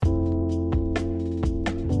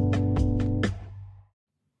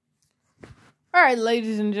Alright,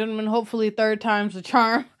 ladies and gentlemen, hopefully third time's a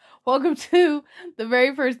charm. Welcome to the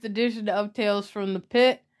very first edition of Tales from the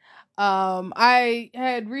Pit. I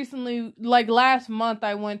had recently, last month,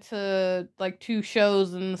 I went to 2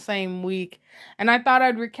 shows in the same week, and I thought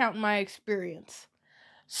I'd recount my experience.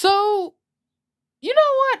 So, you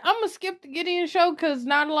know what? I'm gonna skip the Gideon show, because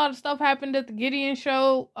not a lot of stuff happened at the Gideon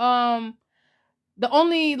show. The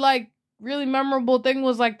only, really memorable thing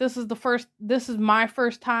was, this is my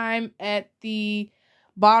first time at the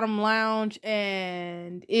Bottom Lounge,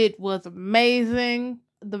 and it was amazing.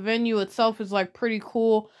 The venue itself is, pretty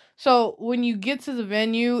cool. So, when you get to the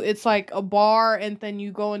venue, it's, a bar, and then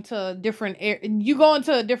you go into a different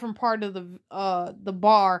part of the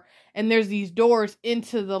bar, and there's these doors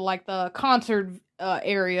into the concert,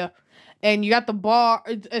 area, and you got the bar.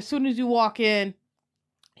 As soon as you walk in,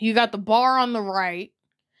 you got the bar on the right,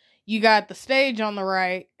 you got the stage on the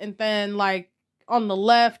right, and then, on the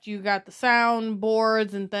left, you got the sound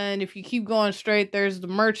boards, and then if you keep going straight, there's the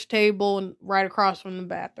merch table and right across from the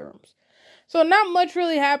bathrooms. So not much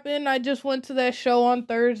really happened. I just went to that show on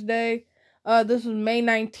Thursday. This was May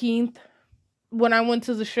 19th when I went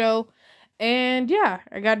to the show. And yeah,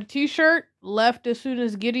 I got a t-shirt, left as soon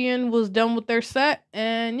as Gideon was done with their set,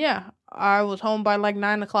 and yeah, I was home by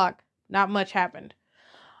 9 o'clock. Not much happened.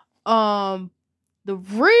 The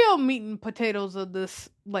real meat and potatoes of this,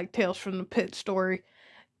 Tales from the Pit story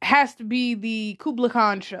has to be the Kublai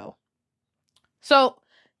Khan show. So,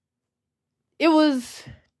 it was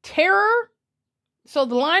Terror. So,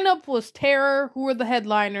 the lineup was Terror, who were the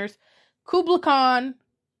headliners, Kublai Khan,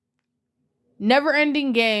 Never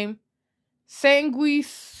Ending Game,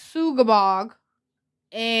 Sanguisugabogg,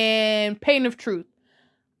 and Pain of Truth.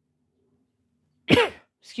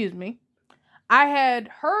 Excuse me. I had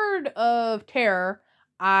heard of Terror.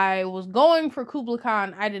 I was going for Kublai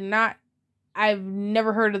Khan. I've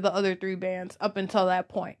never heard of the other 3 bands up until that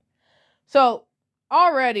point. So,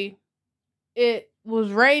 already, it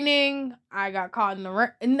was raining. I got caught in the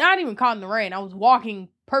rain. Not even caught in the rain. I was walking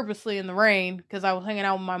purposely in the rain because I was hanging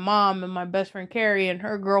out with my mom and my best friend Carrie and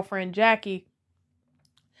her girlfriend Jackie.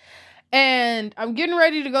 And I'm getting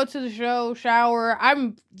ready to go to the show, shower.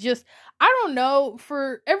 I don't know,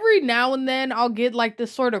 for every now and then I'll get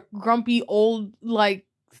this sort of grumpy old,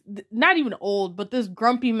 not even old, but this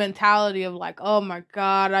grumpy mentality of oh my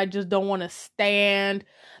God, I just don't want to stand.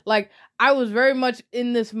 I was very much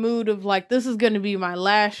in this mood of this is going to be my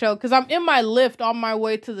last show, because I'm in my Lyft on my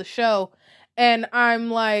way to the show. And I'm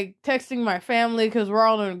texting my family because we're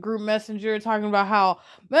all in a group messenger talking about how,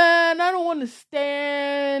 man, I don't want to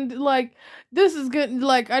stand. This is good.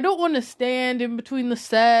 I don't want to stand in between the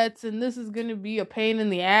sets, and this is going to be a pain in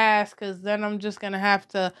the ass because then I'm just going to have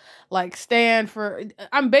to stand for.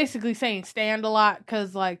 I'm basically saying stand a lot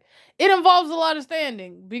because it involves a lot of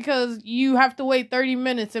standing because you have to wait 30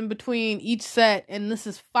 minutes in between each set, and this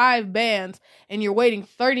is 5 bands, and you're waiting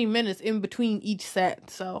 30 minutes in between each set.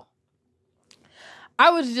 So I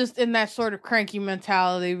was just in that sort of cranky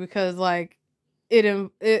mentality because,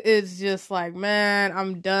 it's just man,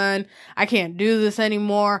 I'm done. I can't do this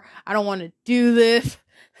anymore. I don't want to do this.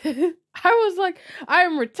 I was I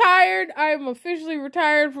am retired. I am officially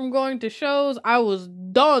retired from going to shows. I was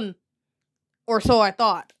done. Or so I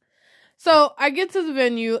thought. So, I get to the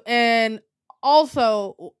venue, and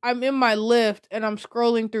also, I'm in my Lyft, and I'm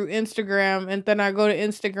scrolling through Instagram, and then I go to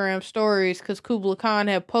Instagram stories, because Kublai Khan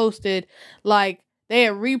had posted, they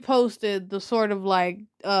had reposted the sort of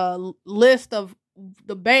list of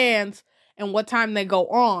the bands and what time they go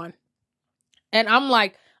on. And I'm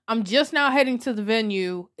just now heading to the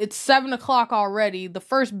venue. It's 7 o'clock already. The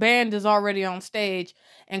first band is already on stage,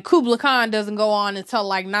 and Kublai Khan doesn't go on until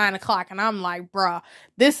 9 o'clock. And I'm bruh,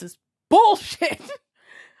 this is bullshit.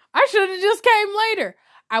 I should have just came later.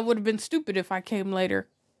 I would have been stupid if I came later.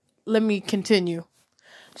 Let me continue.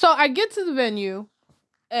 So I get to the venue,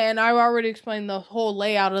 and I've already explained the whole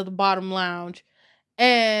layout of the Bottom Lounge.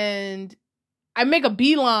 And I make a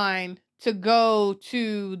beeline to go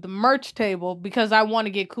to the merch table because I want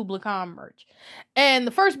to get Kublai Khan merch. And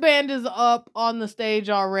the first band is up on the stage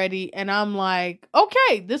already. And I'm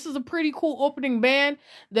okay, this is a pretty cool opening band.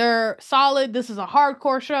 They're solid. This is a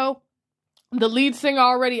hardcore show. The lead singer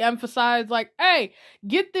already emphasized, hey,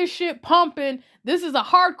 get this shit pumping. This is a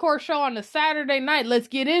hardcore show on a Saturday night. Let's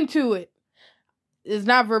get into it. It's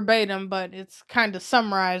not verbatim, but it's kind of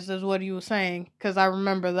summarized as what he was saying, because I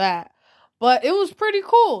remember that. But it was pretty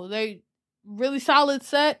cool. They really solid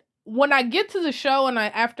set. When I get to the show and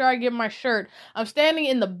after I get my shirt, I'm standing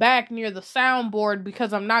in the back near the soundboard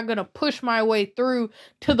because I'm not gonna push my way through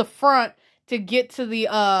to the front to get to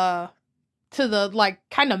the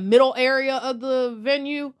kind of middle area of the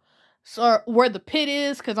venue. So where the pit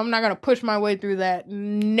is, because I'm not gonna push my way through that.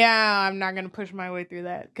 Nah, I'm not gonna push my way through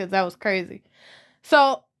that because that was crazy.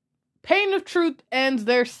 So Pain of Truth ends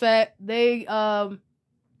their set. They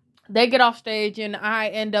get off stage and I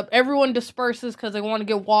end up, everyone disperses because they want to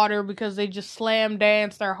get water because they just slam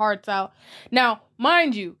dance their hearts out. Now,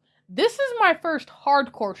 mind you, this is my first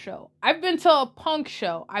hardcore show. I've been to a punk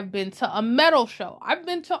show. I've been to a metal show. I've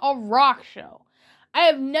been to a rock show. I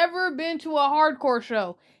have never been to a hardcore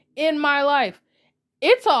show in my life.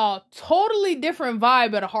 It's a totally different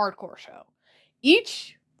vibe at a hardcore show.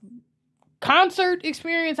 Each concert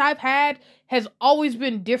experience I've had has always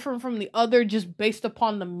been different from the other just based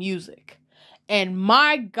upon the music. And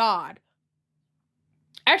my God.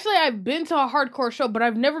 Actually, I've been to a hardcore show, but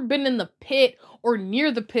I've never been in the pit or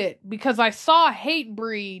near the pit because I saw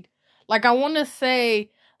Hatebreed, like I want to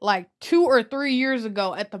say like 2 or 3 years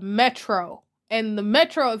ago at the Metro. And the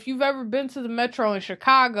Metro, if you've ever been to the Metro in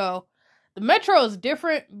Chicago, the Metro is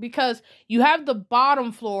different because you have the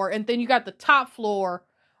bottom floor and then you got the top floor,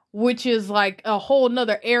 which is like a whole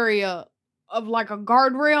nother area of like a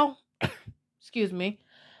guardrail. Excuse me.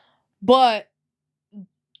 But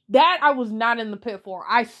that I was not in the pit for.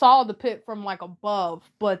 I saw the pit from like above,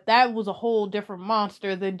 but that was a whole different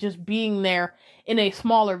monster than just being there in a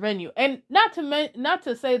smaller venue. And not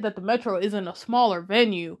to say that the Metro isn't a smaller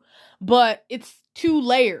venue, but it's 2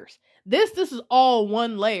 layers. This is all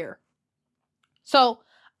 1 layer. So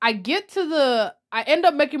I end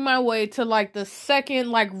up making my way to like the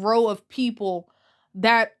second like row of people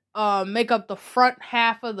that make up the front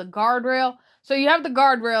half of the guardrail. So you have the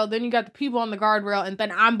guardrail, then you got the people on the guardrail, and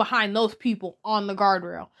then I'm behind those people on the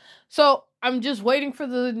guardrail. So I'm just waiting for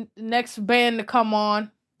the next band to come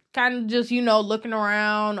on. Kind of just, looking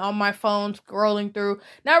around on my phone, scrolling through.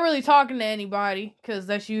 Not really talking to anybody, because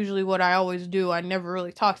that's usually what I always do. I never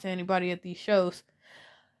really talk to anybody at these shows.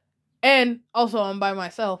 And also I'm by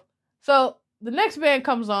myself. So the next band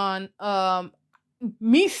comes on.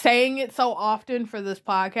 Me saying it so often for this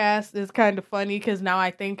podcast is kind of funny because now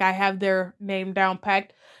I think I have their name down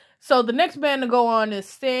packed. So the next band to go on is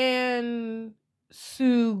San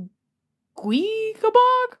Sugui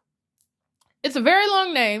Kabog. It's a very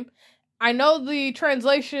long name. I know the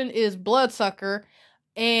translation is bloodsucker,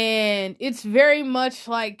 and it's very much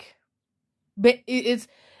like it's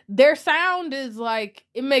their sound is like,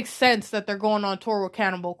 it makes sense that they're going on tour with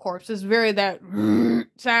Cannibal Corpse. It's very that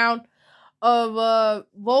sound of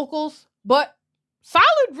vocals, but solid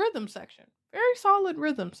rhythm section. Very solid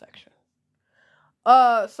rhythm section.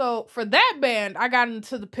 So for that band, I got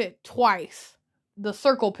into the pit twice. The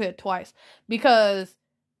circle pit twice. Because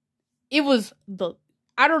it was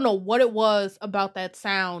I don't know what it was about that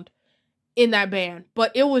sound in that band,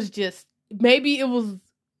 but it was just, maybe it was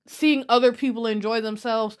seeing other people enjoy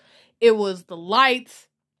themselves. It was the lights,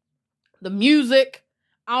 the music.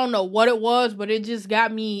 I don't know what it was, but it just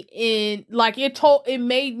got me in, like, it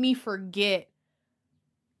made me forget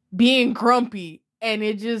being grumpy, and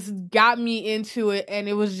it just got me into it, and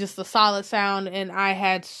it was just a solid sound, and I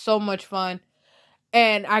had so much fun,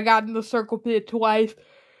 and I got in the circle pit twice.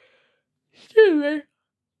 Excuse me.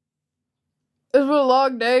 It's been a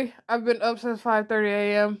long day. I've been up since 5:30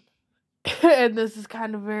 a.m., and this is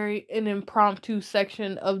kind of an impromptu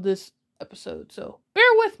section of this episode, so bear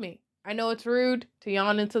with me. I know it's rude to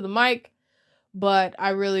yawn into the mic, but I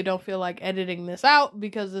really don't feel like editing this out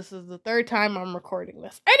because this is the 3rd time I'm recording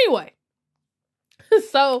this. Anyway,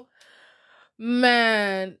 so,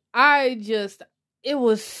 man, it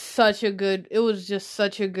was just such a good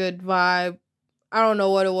vibe. I don't know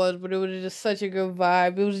what it was, but it was just such a good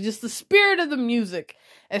vibe. It was just the spirit of the music,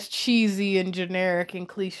 as cheesy and generic and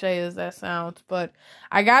cliche as that sounds. But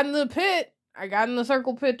I got in the pit. I got in the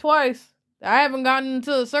circle pit twice. I haven't gotten into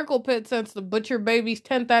the circle pit since the Butcher Babies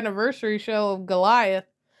 10th anniversary show of Goliath.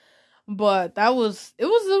 But it was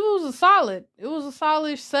a solid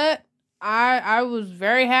set. I was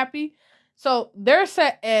very happy. So their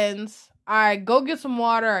set ends. I go get some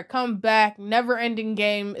water. I come back. Never Ending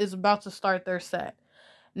Game is about to start their set.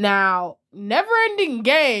 Now, Never Ending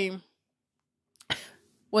Game,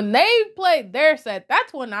 when they played their set,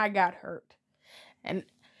 that's when I got hurt. And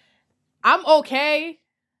I'm okay,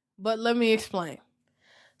 but let me explain.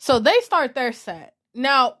 So they start their set.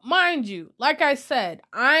 Now, mind you, like I said,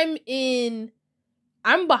 I'm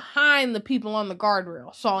behind the people on the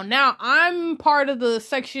guardrail. So now I'm part of the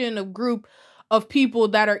section of group of people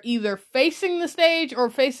that are either facing the stage or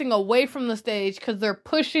facing away from the stage because they're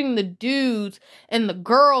pushing the dudes and the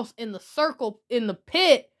girls in the circle in the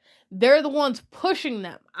pit. They're the ones pushing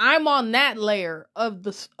them. I'm on that layer of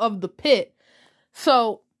the pit.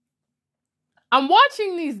 So I'm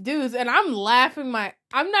watching these dudes and I'm laughing my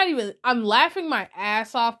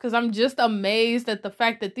ass off because I'm just amazed at the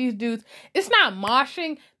fact that these dudes, it's not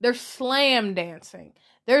moshing, they're slam dancing.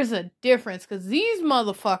 There's a difference because these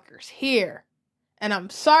motherfuckers here, and I'm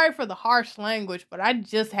sorry for the harsh language, but I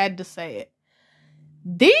just had to say it.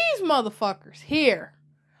 These motherfuckers here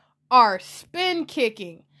are spin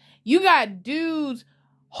kicking. You got dudes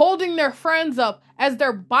holding their friends up as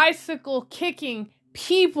they're bicycle kicking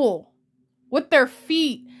people with their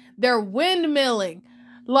feet. They're windmilling.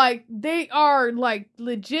 Like, they are, like,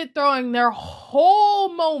 legit throwing their whole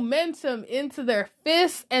momentum into their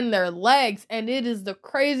fists and their legs. And it is the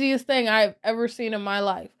craziest thing I've ever seen in my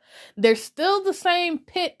life. There's still the same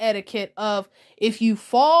pit etiquette of if you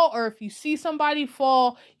fall or if you see somebody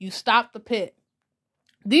fall, you stop the pit.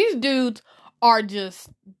 These dudes are just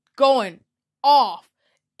going off.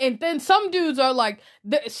 And then some dudes are like,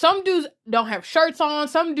 some dudes don't have shirts on.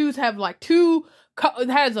 Some dudes have like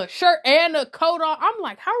has a shirt and a coat on. I'm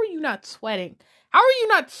like, how are you not sweating? How are you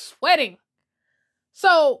not sweating?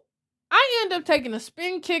 So I end up taking a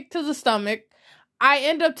spin kick to the stomach. I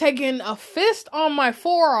end up taking a fist on my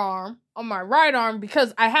forearm, on my right arm,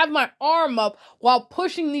 because I have my arm up while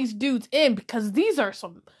pushing these dudes in, because these are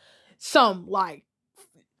some like,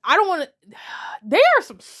 they are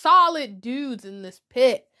some solid dudes in this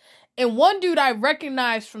pit. And one dude I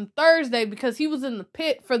recognized from Thursday because he was in the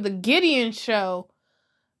pit for the Gideon show.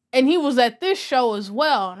 And he was at this show as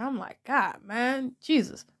well. And I'm like, God, man,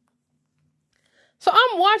 Jesus. So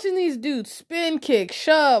I'm watching these dudes spin kick,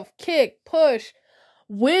 shove, kick, push,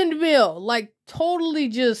 windmill. Like, totally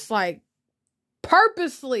just like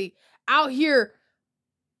purposely out here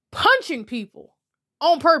punching people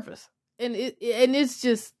on purpose. And it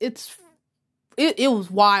was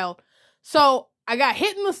wild. So I got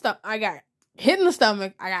hit in the stomach. I got hit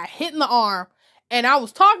in the arm. And I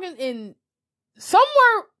was talking in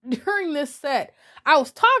somewhere during this set. I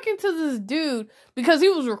was talking to this dude because he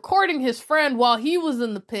was recording his friend while he was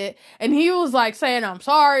in the pit. And he was like saying, I'm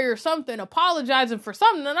sorry or something, apologizing for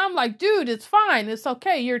something. And I'm like, dude, it's fine. It's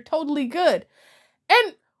okay. You're totally good.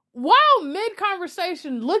 And while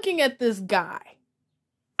mid-conversation looking at this guy,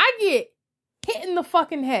 I get hit in the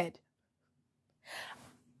fucking head.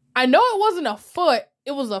 I know it wasn't a foot,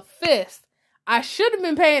 it was a fist. I should have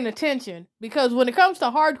been paying attention because when it comes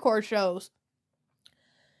to hardcore shows,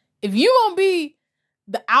 if you gonna be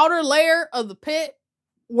the outer layer of the pit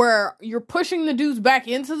where you're pushing the dudes back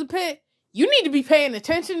into the pit, you need to be paying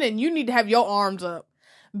attention and you need to have your arms up.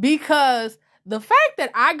 Because the fact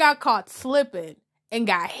that I got caught slipping and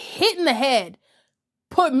got hit in the head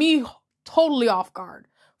put me totally off guard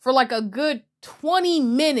for like a good 20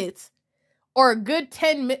 minutes. Or a good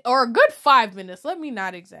 10 minutes, or a good 5 minutes. Let me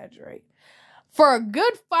not exaggerate. For a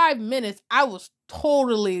good 5 minutes, I was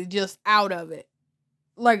totally just out of it.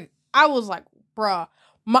 Like, I was like, bruh.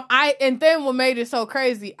 And then what made it so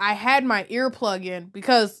crazy, I had my earplug in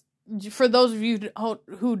because for those of you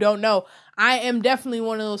who don't know, I am definitely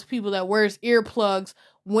one of those people that wears earplugs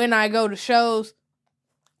when I go to shows.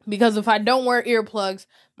 Because if I don't wear earplugs,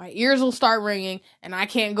 my ears will start ringing and I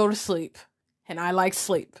can't go to sleep. And I like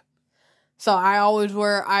sleep. So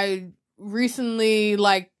I recently,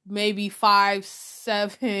 like maybe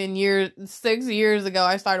 6 years ago,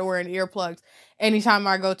 I started wearing earplugs anytime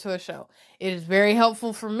I go to a show. It is very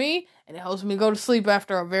helpful for me, and it helps me go to sleep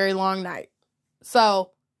after a very long night. So,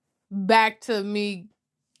 back to me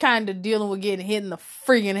kind of dealing with getting hit in the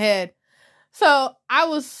freaking head. So, I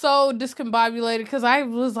was so discombobulated because I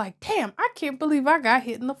was like, damn, I can't believe I got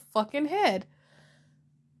hit in the fucking head.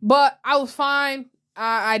 But I was fine.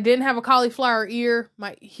 I didn't have a cauliflower ear.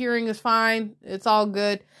 My hearing is fine. It's all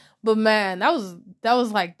good. But man, that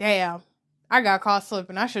was like, damn, I got caught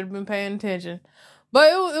slipping. I should have been paying attention. But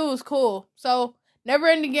it was cool. So, Never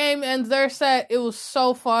Ending Game ends their set. It was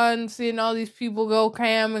so fun seeing all these people go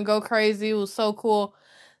cam and go crazy. It was so cool.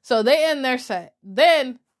 So they end their set.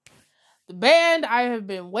 Then, the band I have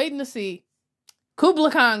been waiting to see, Kubla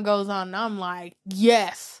Khan goes on. And I'm like,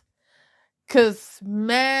 yes. Because,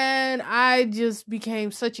 man, I just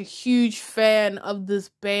became such a huge fan of this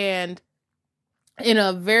band in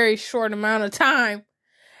a very short amount of time.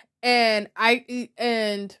 And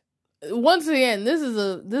once again, this is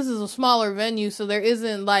a smaller venue, so there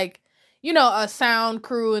isn't like, you know, a sound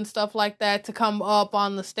crew and stuff like that to come up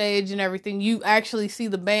on the stage and everything. You actually see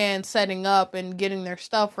the band setting up and getting their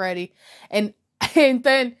stuff ready. And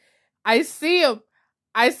then I see them.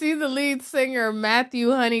 I see the lead singer,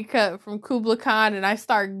 Matthew Honeycutt from Kubla Khan, and I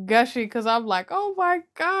start gushing because I'm like, oh my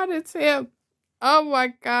God, it's him. Oh my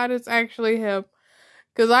God, it's actually him.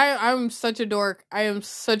 Because I'm such a dork. I am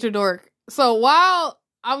such a dork. So while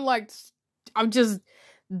I'm like I'm just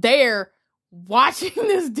there watching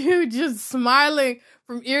this dude just smiling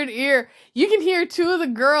from ear to ear. You can hear the two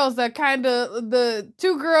girls that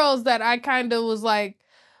I kind of was like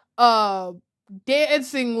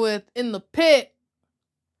dancing with in the pit,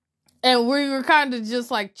 and we were kind of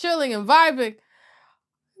just like chilling and vibing.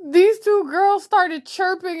 These two girls started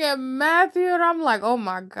chirping at Matthew, and I'm like, oh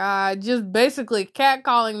my God, just basically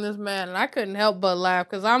catcalling this man. And I couldn't help but laugh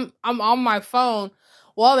because I'm on my phone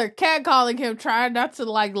while they're catcalling him, trying not to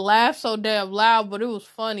like laugh so damn loud, but it was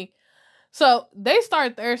funny. So they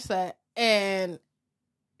start their set, and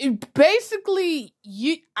I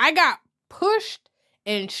got pushed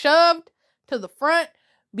and shoved to the front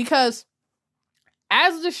because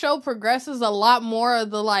as the show progresses, a lot more of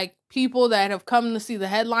the like people that have come to see the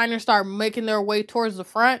headliner start making their way towards the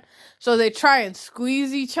front. So they try and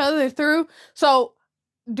squeeze each other through. So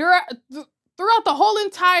throughout the whole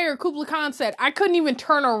entire Kublai Khan set, I couldn't even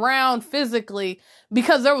turn around physically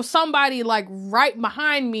because there was somebody like right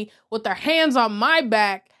behind me with their hands on my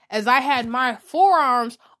back as I had my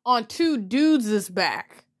forearms on two dudes'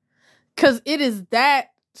 back. Because it is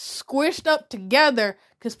that squished up together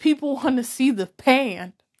because people want to see the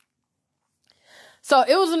band. So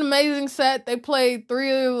it was an amazing set. They played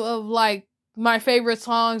 3 of like my favorite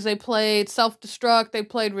songs. They played Self-Destruct, they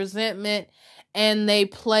played Resentment, and they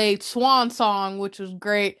played Swan Song, which was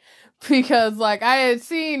great because like I had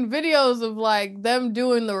seen videos of like them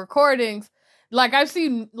doing the recordings. Like I've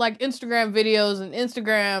seen like Instagram videos and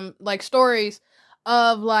Instagram like stories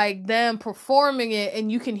of like them performing it,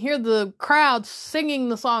 and you can hear the crowd singing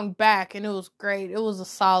the song back, and it was great. It was a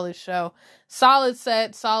solid show. Solid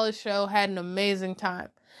set, solid show, had an amazing time.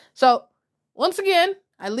 So, once again,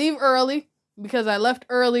 I leave early because I left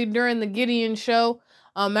early during the Gideon show.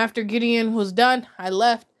 After Gideon was done, I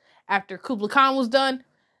left. After Kublai Khan was done,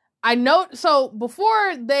 so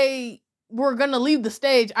before they were gonna leave the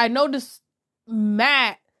stage, I noticed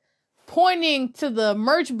Matt pointing to the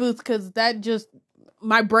merch booth because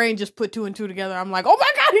my brain just put 2 and 2 together. I'm like, oh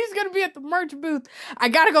my God, he's going to be at the merch booth. I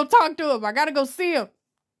got to go talk to him. I got to go see him.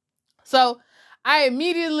 So I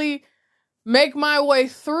immediately make my way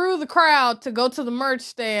through the crowd to go to the merch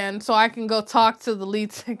stand so I can go talk to the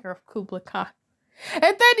lead singer of Kublai Khan. And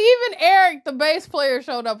then even Eric, the bass player,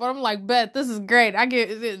 showed up. And I'm like, bet, this is great.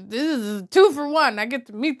 This is 2 for 1. I get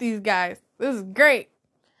to meet these guys. This is great.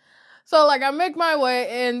 So, like, I make my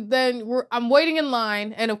way, and then I'm waiting in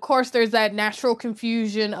line, and of course, there's that natural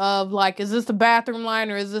confusion of, like, is this the bathroom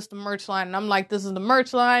line, or is this the merch line? And I'm like, this is the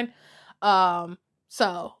merch line.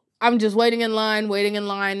 So, I'm just waiting in line,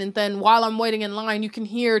 and then while I'm waiting in line, you can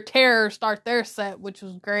hear Terror start their set, which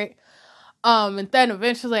was great. And then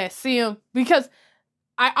eventually I see them, because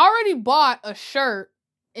I already bought a shirt,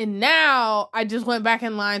 and now I just went back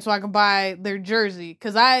in line so I could buy their jersey.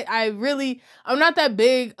 Because I'm not that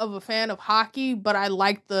big of a fan of hockey, but I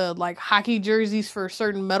like the like hockey jerseys for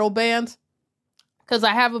certain metal bands. Because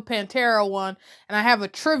I have a Pantera one, and I have a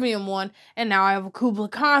Trivium one, and now I have a Kublai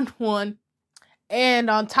Khan one. And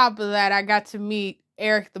on top of that, I got to meet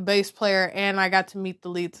Eric, the bass player, and I got to meet the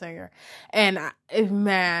lead singer. And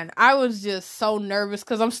I was just so nervous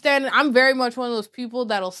because I'm very much one of those people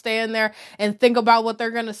that'll stand there and think about what they're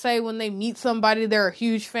going to say when they meet somebody they're a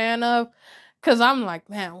huge fan of. Because I'm like,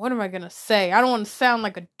 man, what am I going to say? I don't want to sound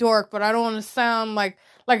like a dork, but I don't want to sound like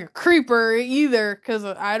a creeper either, because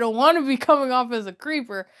I don't want to be coming off as a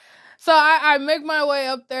creeper. So I make my way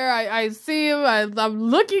up there. I see him. I'm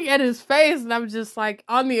looking at his face, and I'm just like,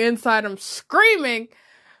 on the inside, I'm screaming.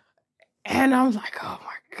 And I'm like, oh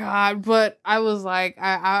my God. But I was like,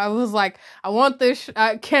 I want this.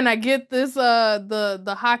 Can I get this,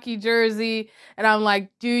 the hockey jersey? And I'm like,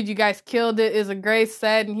 dude, you guys killed it. It's a great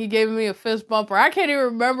set. And he gave me a fist bump. Or I can't even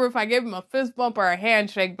remember if I gave him a fist bump or a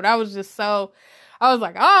handshake. But I was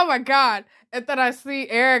like, oh my God. And then I see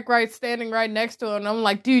Eric standing right next to him. And I'm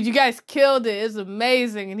like, dude, you guys killed it. It's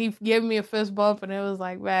amazing. And he gave me a fist bump. And it was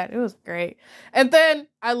like, man, it was great. And then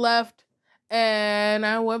I left. And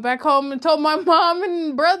I went back home and told my mom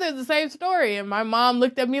and brother the same story. And my mom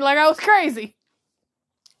looked at me like I was crazy.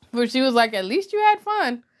 But she was like, at least you had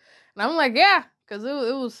fun. And I'm like, yeah. Because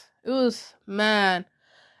it was, man.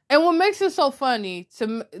 And what makes it so funny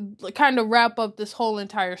to kind of wrap up this whole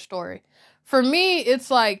entire story. For me,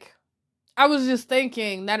 it's like, I was just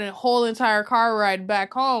thinking that a whole entire car ride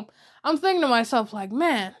back home, I'm thinking to myself like,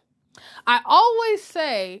 man, I always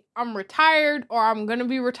say I'm retired or I'm going to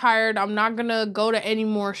be retired. I'm not going to go to any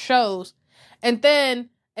more shows. And then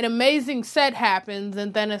an amazing set happens.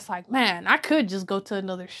 And then it's like, man, I could just go to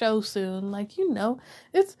another show soon. Like,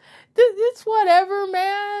 it's whatever,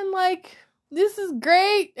 man. Like, This is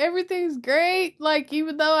great. Everything's great. Like,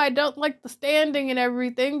 even though I don't like the standing and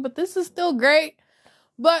everything, but this is still great.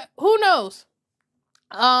 But who knows?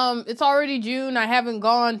 It's already June. I haven't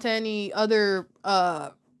gone to any other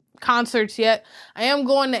concerts yet. I am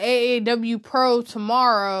going to AAW Pro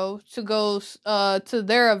tomorrow to go to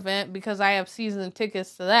their event because I have season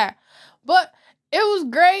tickets to that. But it was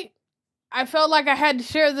great. I felt like I had to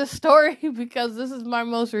share this story because this is my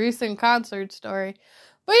most recent concert story.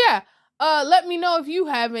 But yeah, let me know if you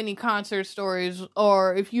have any concert stories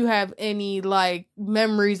or if you have any like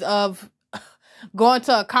memories of going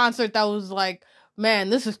to a concert that was like, man,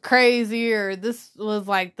 this is crazy, or this was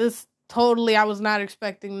like this totally, I was not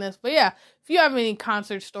expecting this. But yeah, if you have any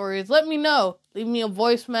concert stories, let me know. Leave me a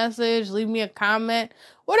voice message, leave me a comment,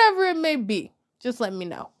 whatever it may be. Just let me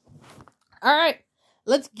know. All right,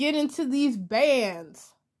 let's get into these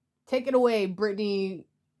bands. Take it away, Brittany,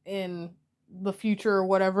 in the future or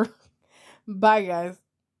whatever. Bye, guys.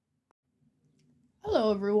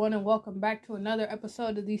 Hello, everyone, and welcome back to another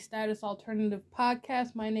episode of the Status Alternative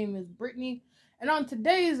Podcast. My name is Brittany, and on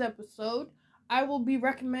today's episode, I will be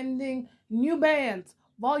recommending New Bands,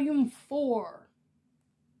 Volume 4.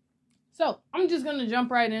 So, I'm just going to jump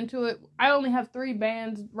right into it. I only have 3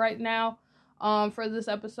 bands right now for this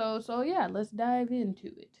episode, so yeah, let's dive into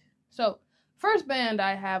it. So, first band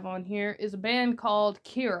I have on here is a band called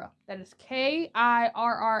Kira. That is Kirra.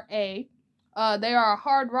 They are a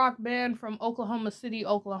hard rock band from Oklahoma City,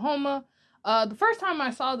 Oklahoma. The first time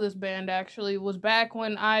I saw this band, actually, was back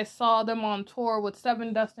when I saw them on tour with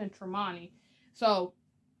Sevendust and Tremonti. So,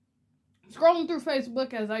 scrolling through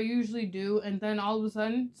Facebook, as I usually do, and then all of a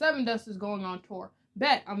sudden, Sevendust is going on tour.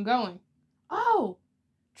 Bet, I'm going. Oh,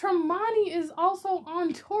 Tremonti is also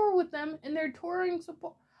on tour with them, and they're touring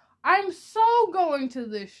support. I'm so going to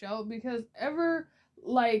this show, because the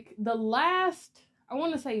last, I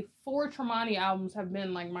want to say 4 Tremonti albums have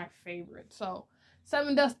been, like, my favorite. So,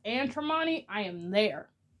 Sevendust and Tremonti, I am there.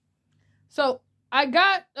 So, I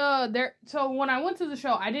got there. So, when I went to the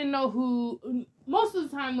show, I didn't know who. Most of the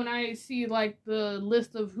time, when I see, like, the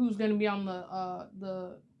list of who's going to be on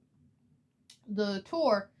the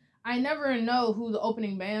tour, I never know who the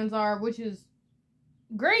opening bands are, which is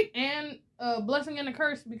great and a blessing and a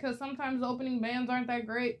curse, because sometimes the opening bands aren't that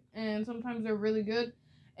great, and sometimes they're really good.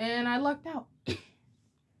 And I lucked out.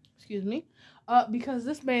 Excuse me. Because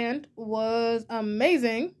this band was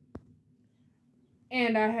amazing.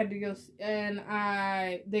 And I had to go, and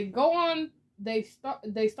they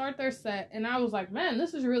start their set, and I was like, man,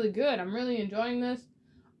 this is really good. I'm really enjoying this.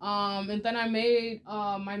 And then I made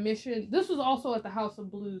my mission. This was also at the House of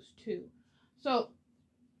Blues too. So,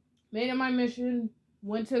 made it my mission,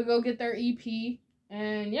 went to go get their EP,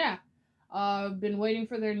 and yeah, been waiting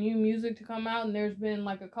for their new music to come out, and there's been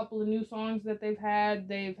like a couple of new songs that they've had.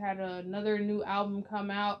 They've had another new album come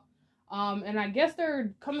out. And I guess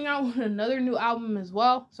they're coming out with another new album as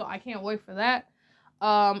well, so I can't wait for that.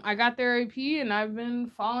 I got their EP, and I've been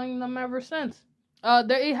following them ever since.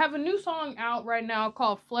 They have a new song out right now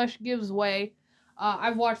called Flesh Gives Way.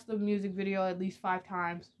 I've watched the music video at least 5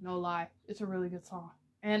 times, no lie. It's a really good song.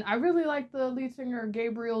 And I really like the lead singer,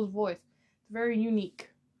 Gabriel's voice. It's very unique.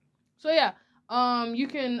 So yeah,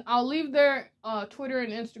 I'll leave their Twitter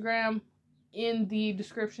and Instagram in the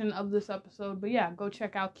description of this episode. But yeah, go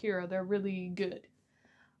check out Kira. They're really good.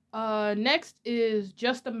 Next is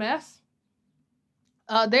Just a Mess.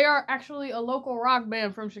 They are actually a local rock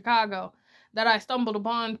band from Chicago that I stumbled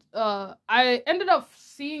upon. I ended up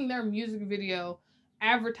seeing their music video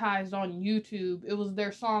advertised on YouTube. It was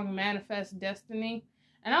their song Manifest Destiny.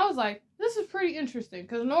 And I was like, this is pretty interesting,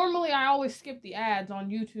 because normally I always skip the ads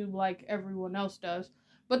on YouTube like everyone else does.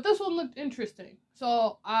 But this one looked interesting.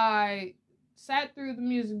 So I sat through the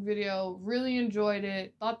music video, really enjoyed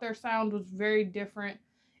it, thought their sound was very different.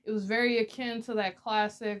 It was very akin to that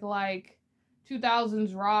classic, like,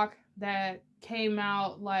 2000s rock that came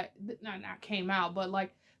out, like, not came out, but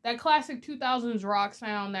like that classic 2000s rock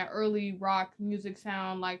sound, that early rock music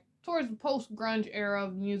sound, like towards the post-grunge era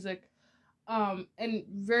of music, and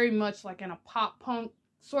very much like in a pop-punk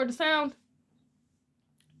sort of sound.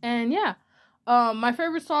 And yeah, my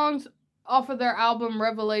favorite songs off of their album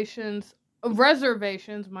Reservations,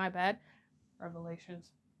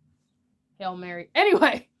 Hail Mary.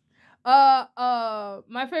 Anyway,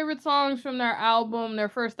 my favorite songs from their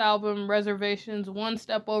first album, Reservations, One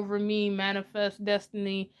Step Over Me, Manifest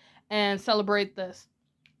Destiny, and Celebrate This.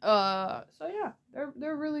 So yeah,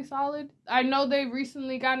 they're really solid. I know they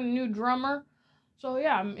recently got a new drummer, so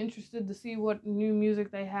yeah, I'm interested to see what new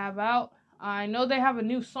music they have out. I know they have a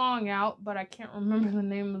new song out, but I can't remember the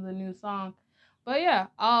name of the new song. But yeah,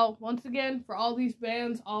 once again, for all these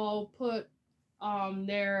bands, I'll put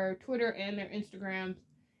their Twitter and their Instagrams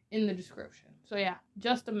in the description. So yeah,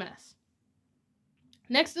 Just a Mess.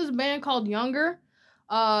 Next is a band called Younger.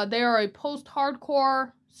 They are a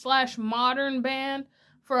post-hardcore / modern band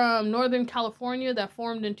from Northern California that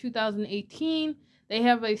formed in 2018. They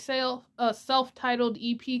have a self-titled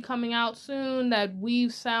EP coming out soon that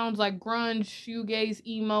weaves sounds like grunge, shoegaze,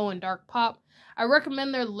 emo, and dark pop. I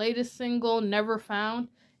recommend their latest single, Never Found.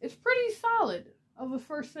 It's pretty solid of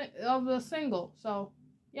a single. So,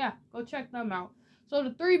 yeah, go check them out. So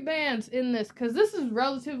the 3 bands in this, because this is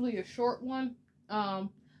relatively a short one.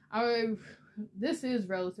 This is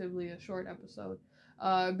relatively a short episode.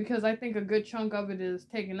 Because I think a good chunk of it is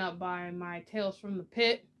taken up by my Tales from the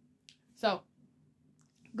Pit. So,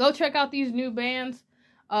 go check out these new bands.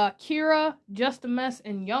 Kira, Just a Mess,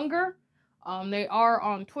 and Younger. They are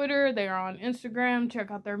on Twitter. They are on Instagram.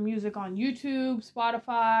 Check out their music on YouTube,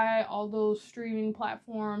 Spotify, all those streaming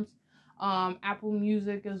platforms. Apple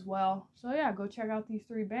Music as well. So yeah, go check out these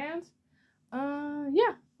 3 bands.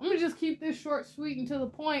 Yeah, I'm gonna just keep this short, sweet, and to the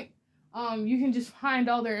point. You can just find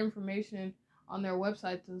all their information on their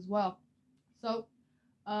websites as well. So,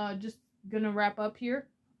 just gonna wrap up here.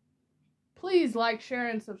 Please like, share,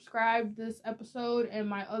 and subscribe this episode and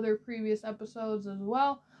my other previous episodes as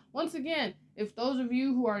well. Once again, if those of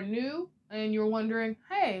you who are new and you're wondering,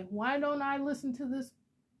 hey, why don't I listen to this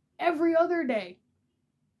every other day?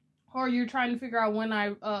 Or you're trying to figure out when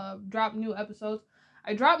I drop new episodes.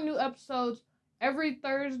 I drop new episodes every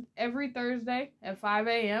Thursday at 5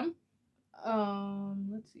 a.m.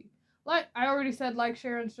 Let's see. Like I already said, like,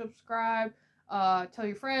 share, and subscribe. Tell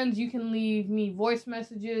your friends. You can leave me voice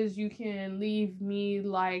messages. You can leave me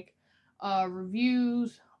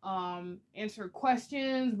reviews, answer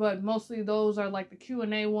questions, but mostly those are like the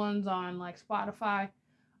Q&A ones on like Spotify.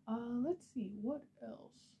 Let's see, what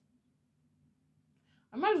else?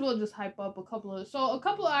 I might as well just hype up a couple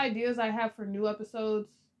of ideas I have for new episodes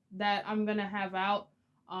that I'm gonna have out.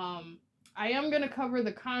 I am gonna cover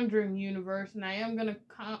the Conjuring universe, and I am gonna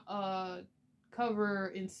cover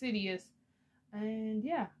Insidious. And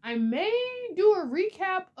yeah, I may do a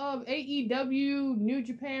recap of AEW New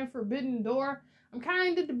Japan Forbidden Door. I'm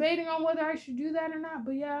kind of debating on whether I should do that or not,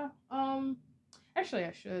 but yeah, actually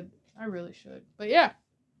I should. I really should. But yeah,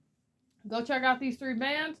 go check out these 3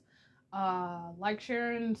 bands. Like,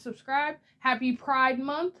 share, and subscribe. Happy Pride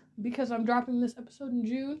Month, because I'm dropping this episode in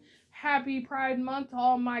June. Happy Pride Month to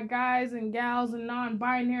all my guys and gals and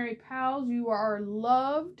non-binary pals. You are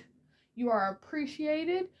loved. You are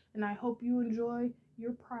appreciated. And I hope you enjoy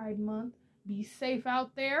your Pride Month. Be safe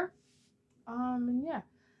out there. And yeah.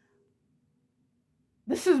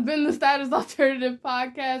 This has been the Status Alternative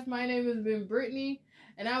Podcast. My name has been Brittany,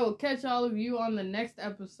 and I will catch all of you on the next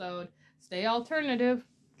episode. Stay alternative.